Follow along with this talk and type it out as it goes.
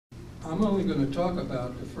I'm only going to talk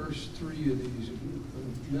about the first three of these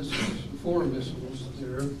missiles, 4 missiles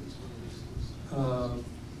there.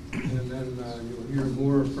 And then you'll hear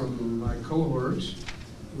more from my cohorts,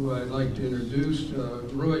 who I'd like to introduce.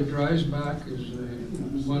 Roy Dreisbach is the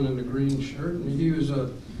one in the green shirt, and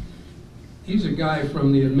he's a guy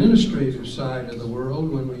from the administrative side of the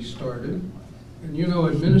world when we started. And you know,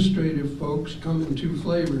 administrative folks come in 2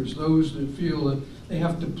 flavors: those that feel that they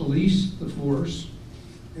have to police the force,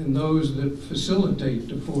 and those that facilitate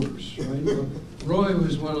the force, right? Well, Roy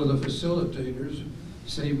was one of the facilitators,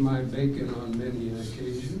 saved my bacon on many an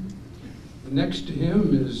occasion. Next to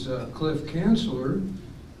him is Cliff Chancellor,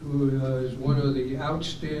 who is one of the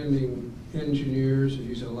outstanding engineers.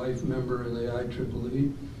 He's a life member of the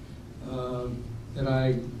IEEE that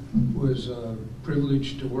I was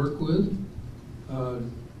privileged to work with.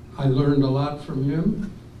 I learned a lot from him.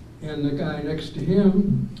 And the guy next to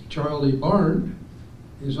him, Charlie Barnt,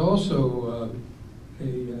 is also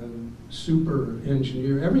a super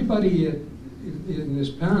engineer. Everybody in this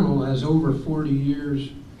panel has over 40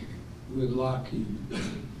 years with Lockheed.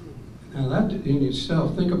 Now that in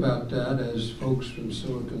itself, think about that as folks from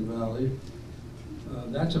Silicon Valley.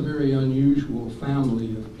 That's a very unusual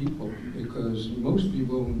family of people, because most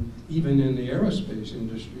people, even in the aerospace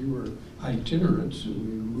industry, were itinerants and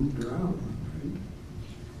we moved around. Right?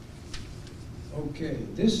 Okay,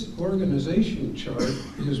 this organization chart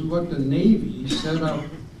is what the Navy set up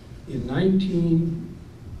in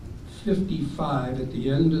 1955 at the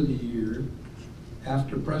end of the year,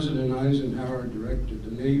 after President Eisenhower directed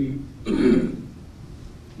the Navy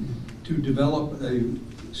to develop a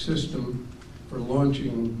system for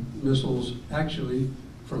launching missiles, actually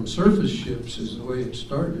from surface ships is the way it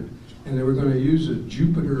started. And they were going to use a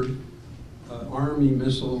Jupiter Army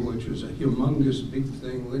missile, which was a humongous big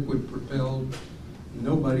thing, liquid propelled.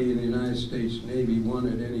 Nobody in the United States Navy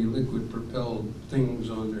wanted any liquid propelled things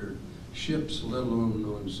on their ships, let alone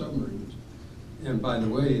on submarines. And by the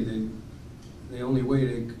way, the only way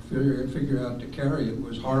to figure out to carry it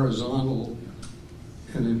was horizontal,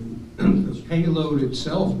 and the payload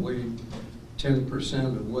itself weighed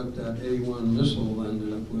 10% of what that A-1 missile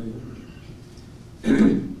ended up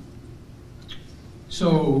weighing.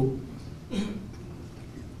 So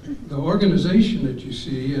the organization that you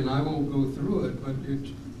see, and I won't go through it, but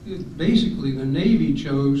it basically the Navy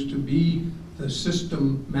chose to be the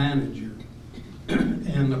system manager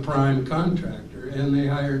and the prime contractor, and they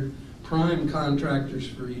hired prime contractors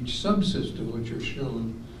for each subsystem, which are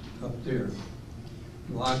shown up there.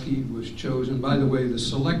 Lockheed was chosen. By the way, the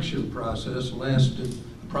selection process lasted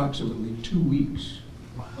approximately 2 weeks.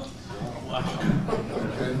 Wow.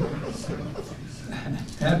 Okay.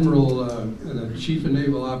 Admiral, the Chief of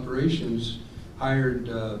Naval Operations, hired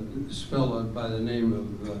this fellow by the name of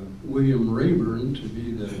William Rayburn to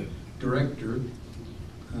be the director.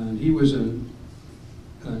 And he was an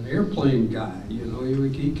airplane guy, you know.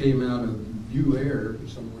 He came out of View Air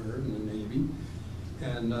somewhere in the Navy.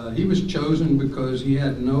 And he was chosen because he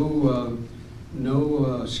had no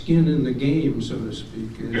skin in the game, so to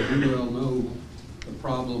speak. As you well know, the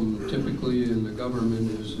problem typically in the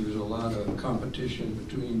government is there's a lot of competition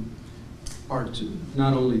between parts,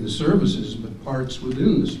 not only the services, but parts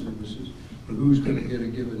within the services, for who's going to get a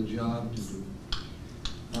given job to do.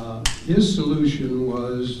 His solution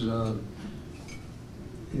was,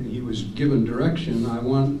 he was given direction, I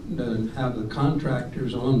want to have the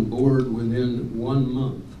contractors on board within 1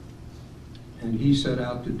 month. And he set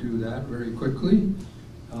out to do that very quickly.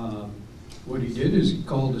 What he did is he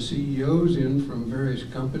called the CEOs in from various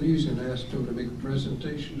companies and asked them to make a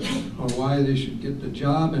presentation on why they should get the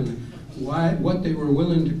job and what they were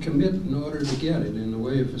willing to commit in order to get it in the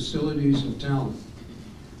way of facilities and talent.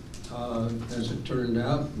 As it turned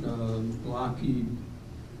out, Lockheed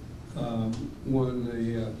won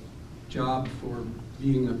the job for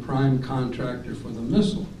being the prime contractor for the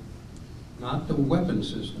missile, not the weapon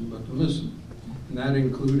system, but the missile. And that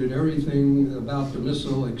included everything about the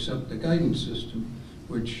missile except the guidance system,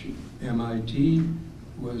 which MIT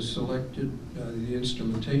was selected, the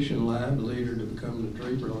instrumentation lab, later to become the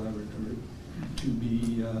Draper Laboratory, to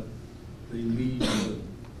be the lead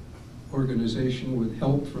organization with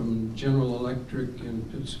help from General Electric in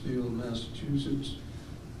Pittsfield, Massachusetts,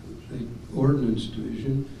 the Ordnance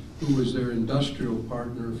Division, who was their industrial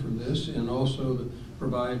partner for this, and also the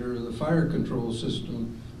provider of the fire control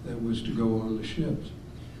system that was to go on the ships.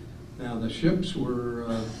 Now the ships were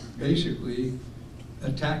basically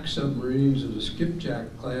attack submarines of the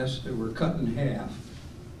skipjack class that were cut in half,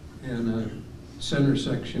 and a center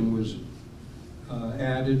section was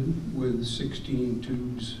added with 16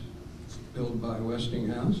 tubes built by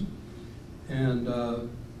Westinghouse. And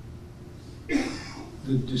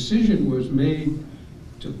the decision was made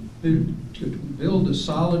to build a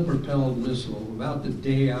solid propelled missile about the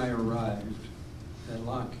day I arrived at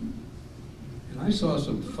Lockheed. And I saw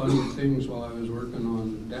some funny things while I was working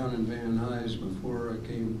on down in Van Nuys before I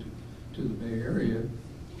came to the Bay Area.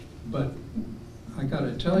 But I got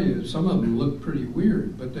to tell you, some of them looked pretty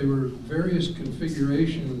weird, but they were various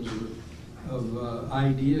configurations of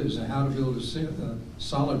ideas of how to build a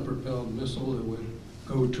solid propelled missile that would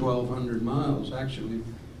go 1,200 miles, actually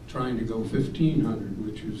trying to go 1,500,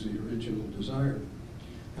 which was the original desire.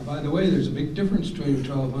 And by the way, there's a big difference between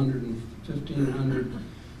 1,200 and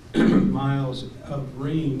 1,500 miles of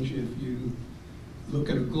range if you look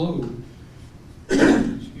at a globe.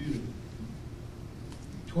 Excuse me.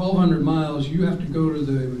 1,200 miles, you have to go to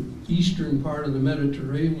the eastern part of the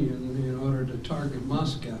Mediterranean in order to target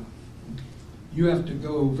Moscow. You have to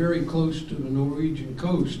go very close to the Norwegian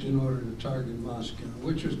coast in order to target Moscow,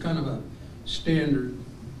 which was kind of a standard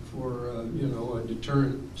for a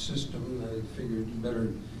deterrent system. I figured you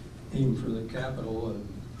better aim for the capital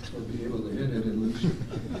or be able to hit it at least.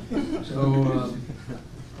 So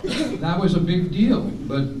that was a big deal.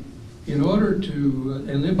 But in order to,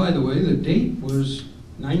 and then by the way, the date was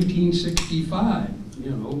 1965,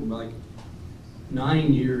 like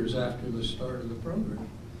 9 years after the start of the program.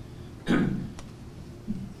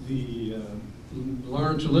 The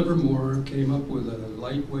Lawrence Livermore came up with a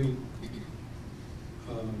lightweight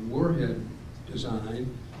warhead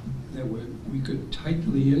design that we could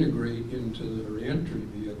tightly integrate into the reentry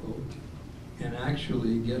vehicle and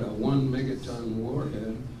actually get a 1 megaton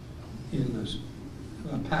warhead in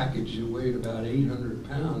a package that weighed about 800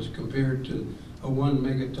 pounds compared to a 1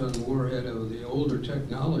 megaton warhead of the older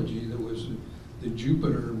technology that was the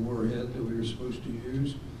Jupiter warhead that we were supposed to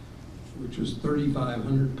use, which was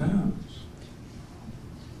 3,500 pounds.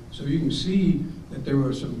 So you can see that there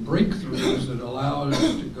were some breakthroughs that allowed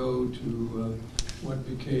us to go to what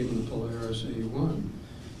became the Polaris A1.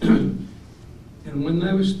 And when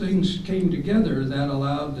those things came together, that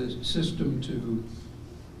allowed the system to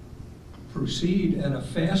proceed at a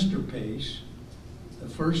faster pace. The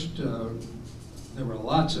first, there were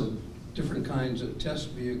lots of different kinds of test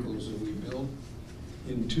vehicles that we built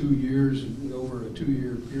in 2 years, over a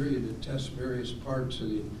 2-year period, to test various parts of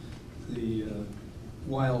the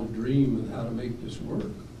wild dream of how to make this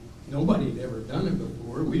work. Nobody had ever done it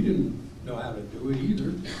before. We didn't know how to do it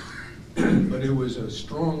either. But it was a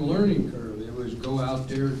strong learning curve. It was go out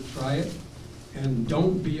there, try it, and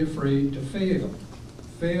don't be afraid to fail.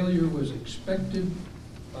 Failure was expected.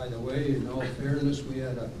 By the way, in all fairness, we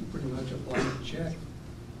had pretty much a blank check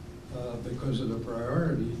because of the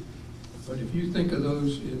priority. But if you think of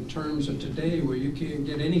those in terms of today, where you can't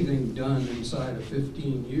get anything done inside of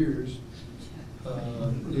 15 years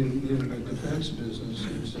in the defense business,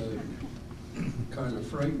 it's kind of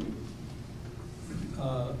frightening.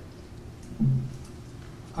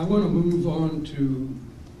 I want to move on to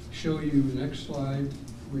show you the next slide,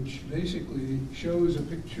 which basically shows a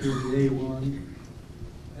picture of the A1.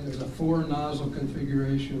 And there's a 4-nozzle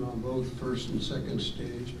configuration on both first and second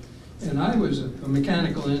stage. And I was a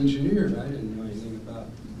mechanical engineer. I didn't know anything about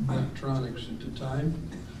electronics at the time.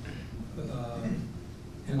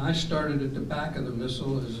 And I started at the back of the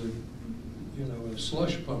missile as a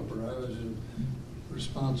slush pumper. I was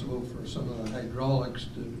responsible for some of the hydraulics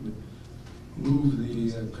that would move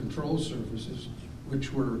the control surfaces,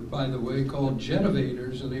 which were, by the way, called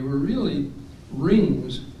jetavators, and they were really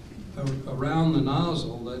rings around the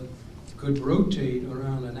nozzle that could rotate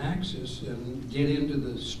around an axis and get into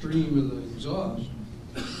the stream of the exhaust.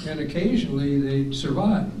 And occasionally they'd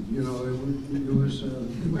survive.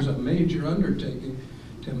 It was a major undertaking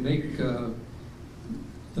to make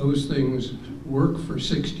those things work for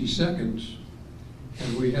 60 seconds.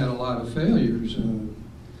 And we had a lot of failures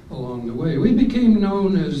along the way. We became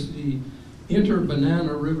known as the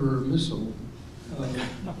Inter-Banana River Missile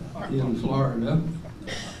in Florida,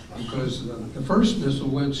 because the first missile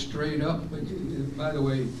went straight up. By the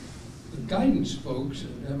way, the guidance folks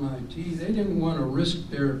at MIT, they didn't want to risk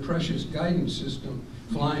their precious guidance system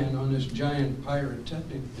flying on this giant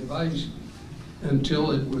pyrotechnic device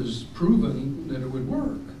until it was proven that it would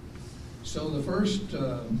work. So the first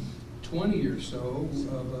 20 or so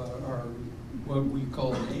of our what we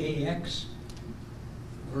call the AX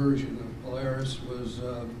version of Polaris was,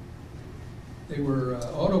 they were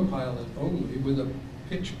autopilot only with a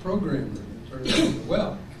pitch programmer. It turned out,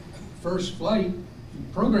 well, first flight,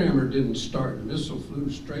 the programmer didn't start. The missile flew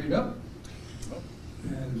straight up,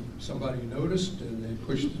 and somebody noticed, and they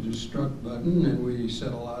pushed the destruct button, and we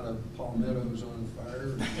set a lot of palmettos on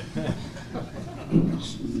fire.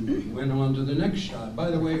 Went on to the next shot.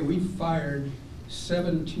 By the way, we fired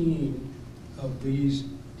 17 of these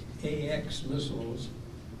AX missiles.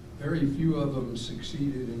 Very few of them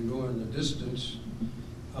succeeded in going the distance,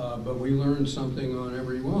 but we learned something on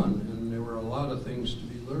every one, and there were a lot of things to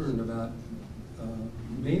be learned about,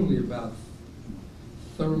 mainly about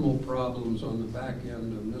thermal problems on the back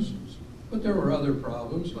end of missiles. But there were other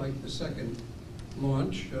problems, like the second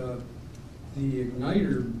launch. The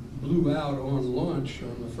igniter blew out on launch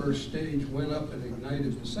on the first stage, went up and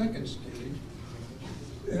ignited the second stage,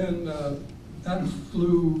 and that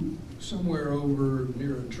flew somewhere over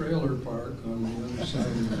near a trailer park on the other side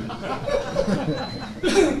of the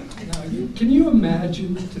Now, can you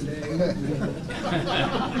imagine today?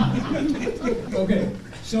 Okay,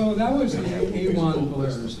 so that was the A1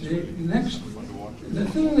 Polaris. The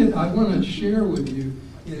thing that I want to share with you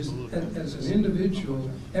is, as an individual,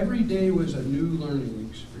 every day was a new learning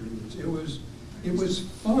experience. It was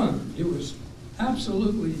fun. It was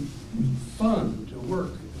absolutely fun to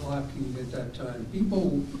work at Lockheed at that time.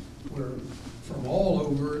 People were from all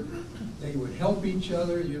over. They would help each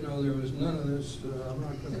other. You know, there was none of this, I'm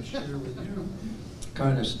not going to share with you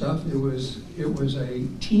kind of stuff. It was a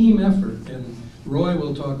team effort, and Roy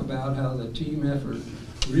will talk about how the team effort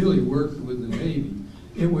really worked with the Navy.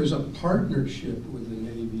 It was a partnership with the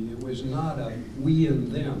Navy. It was not a we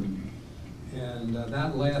and them. And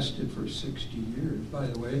that lasted for 60 years. By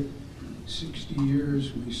the way, 60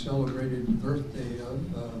 years we celebrated the birthday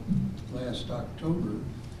of last October.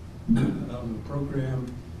 A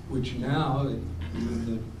program which now,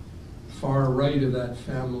 the far right of that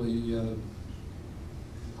family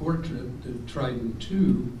portrait, the Trident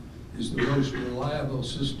II, is the most reliable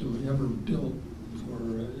system ever built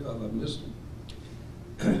of a missile,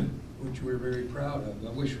 which we're very proud of.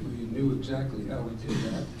 I wish we knew exactly how we did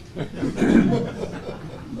that.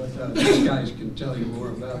 But these guys can tell you more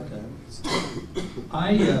about that.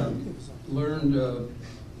 I learned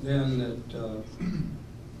then that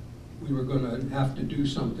we were going to have to do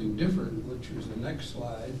something different, which was the next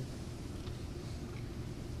slide,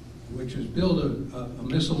 which was build a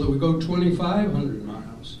missile that would go 2,500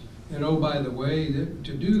 miles. And oh, by the way, to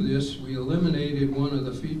do this, we eliminated one of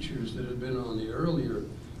the features that had been on the earlier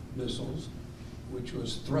missiles, which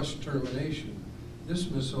was thrust termination. This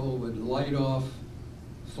missile would light off,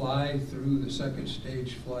 fly through the second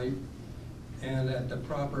stage flight, and at the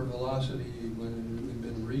proper velocity, when it had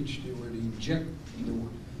been reached, it would eject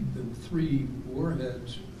the 3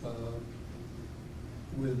 warheads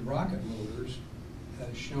with rocket motors,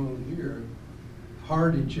 as shown here.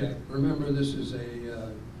 Hard eject. Remember, this is a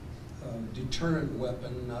deterrent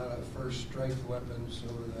weapon, not a first strike weapon, so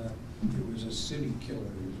that it was a city killer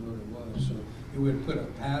is what it was. So it would put a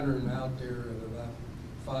pattern out there of about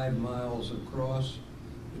 5 miles across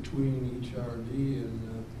between each RV.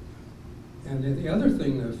 And the other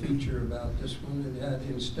thing, the feature about this one, it had,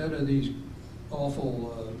 instead of these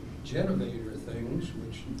awful jet evader things,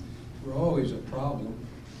 which were always a problem,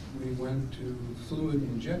 we went to fluid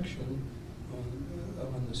injection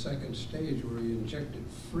on the second stage, where we injected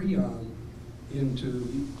Freon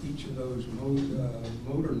into each of those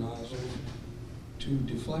motor nozzles to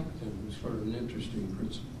deflect them. It was sort of an interesting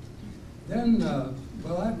principle. Then,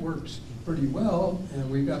 well, that works pretty well, and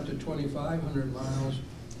we got to 2,500 miles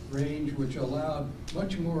range, which allowed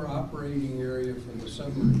much more operating area for the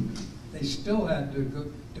submarine. They still had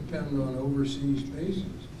to depend on overseas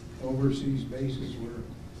bases. Overseas bases were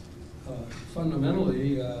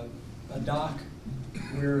fundamentally a dock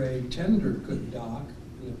where a tender could dock,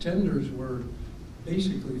 and the tenders were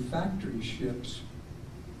basically factory ships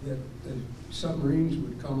that the submarines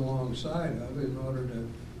would come alongside of in order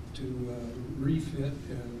to refit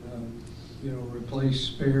and replace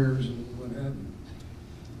spares and what have you.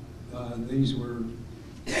 These were,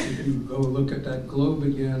 if you go look at that globe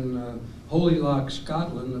again, Holy Loch,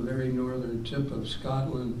 Scotland, the very northern tip of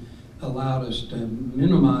Scotland, allowed us to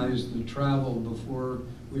minimize the travel before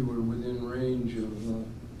we were within range of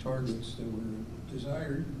targets that were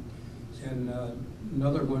desired. And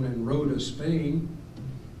another one in Rota, Spain,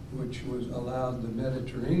 which was allowed the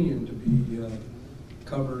Mediterranean to be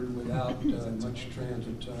covered without much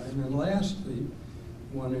transit time. And lastly,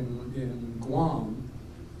 one in Guam,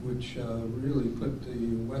 which really put the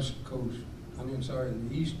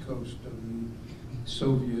east coast of the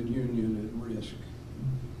Soviet Union at risk.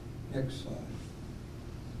 Next slide.